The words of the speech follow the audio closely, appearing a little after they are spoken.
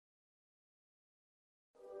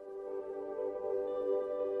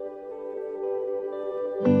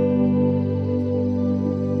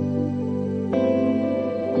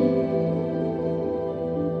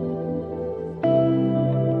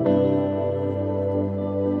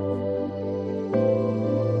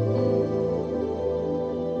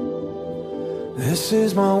This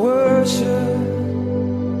is my worship.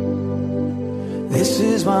 This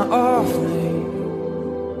is my offering.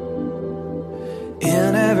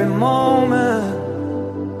 In every moment,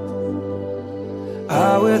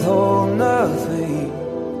 I withhold nothing.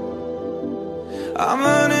 I'm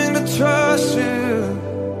learning to trust you,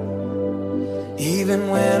 even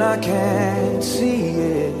when I can't see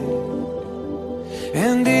it.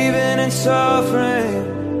 And even in suffering,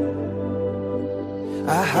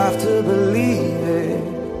 I have to believe it.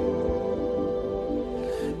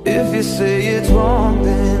 If you say it's wrong,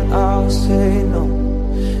 then I'll say no.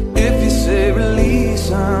 If you say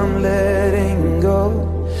release, I'm letting go.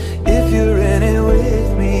 If you're in it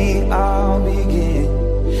with me, I'll begin.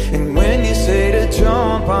 And when you say to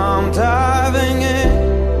jump, I'm diving in.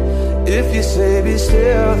 If you say be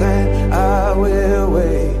still, then I will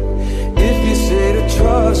wait. If you say to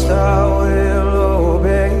trust, I will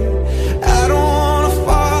obey. I don't wanna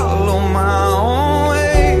follow my own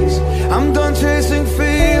ways. I'm done chasing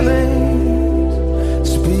feelings.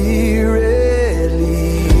 Spirit,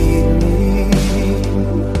 lead me.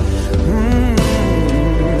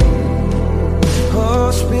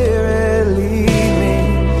 Oh, Spirit, lead me.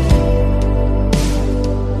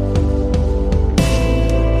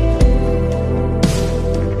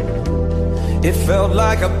 It felt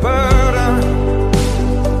like a burden,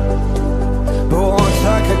 but once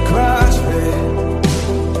I could grasp it,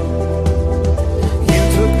 you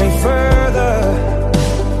took me further,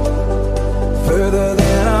 further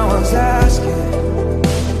than I was asking.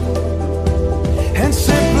 And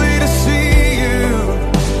simply to see you,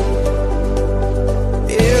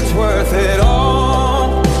 it's worth it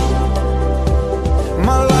all.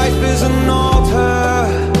 My life is an altar.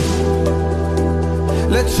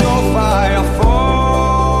 Let your fire fall.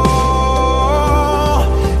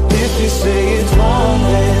 If you say it's wrong,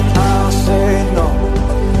 then I'll say no.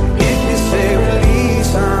 If you say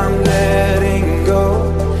release, I'm letting go.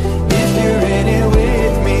 If you're in it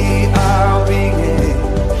with me, I'll begin.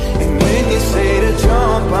 And when you say to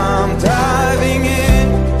jump, I'm diving in.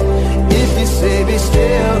 If you say be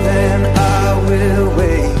still, then I will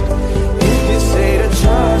wait. If you say to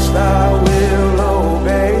trust, I will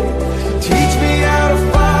obey. Teach me how to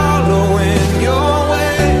follow in your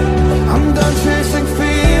way. I'm done chasing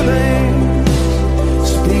feelings.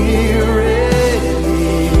 Spirit,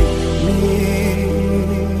 lead me.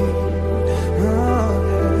 Oh,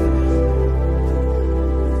 yeah.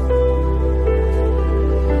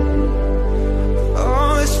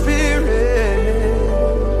 Oh, Spirit.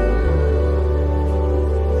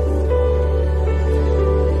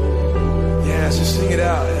 Yeah, so sing it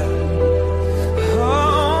out. Yeah.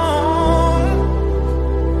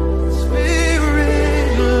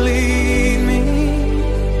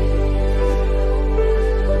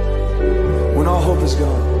 Hope is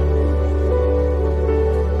gone.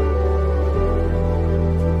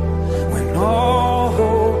 When all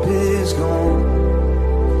hope is gone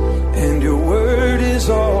and your word is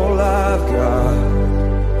all I've got,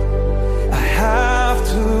 I have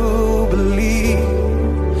to believe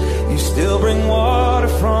you still bring water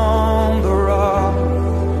from the rock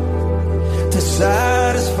to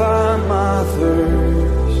satisfy my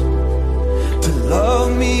thirst, to love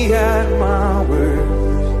me at my word.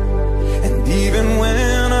 Even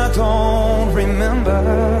when I don't remember,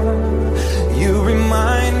 you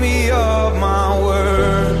remind me of my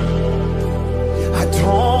word. I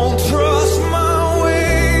don't trust my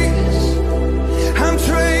ways. I'm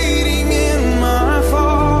trading in my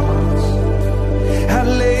faults. I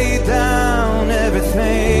lay down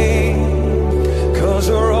everything, 'cause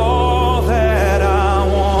you're all that I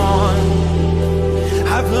want.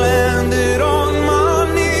 I've landed on my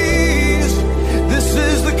knees. This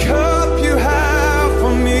is the cup you have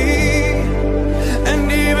for me. And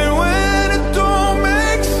even when it don't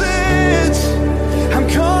make sense, I'm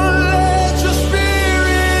gonna let your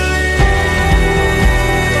spirit lead.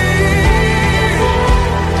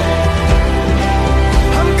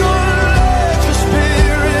 I'm gonna let your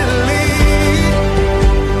spirit lead.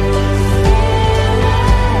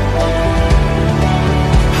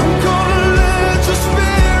 I'm gonna let your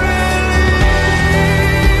spirit lead.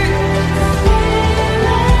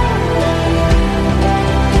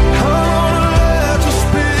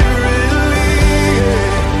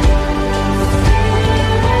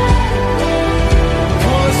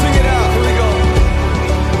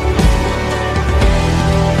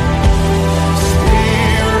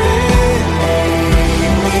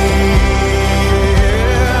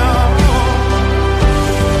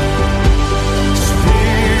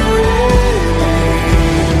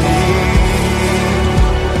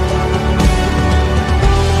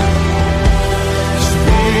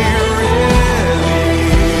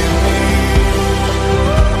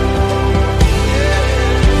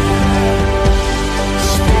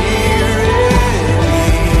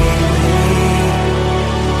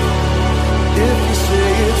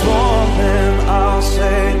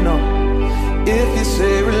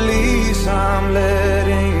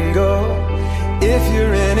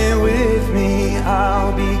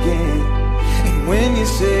 you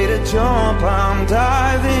say to jump, I'm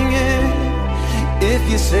diving in. If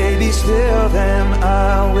you say be still, then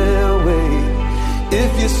I will wait.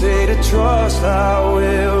 If you say to trust, I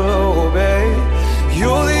will obey.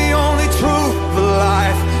 You're the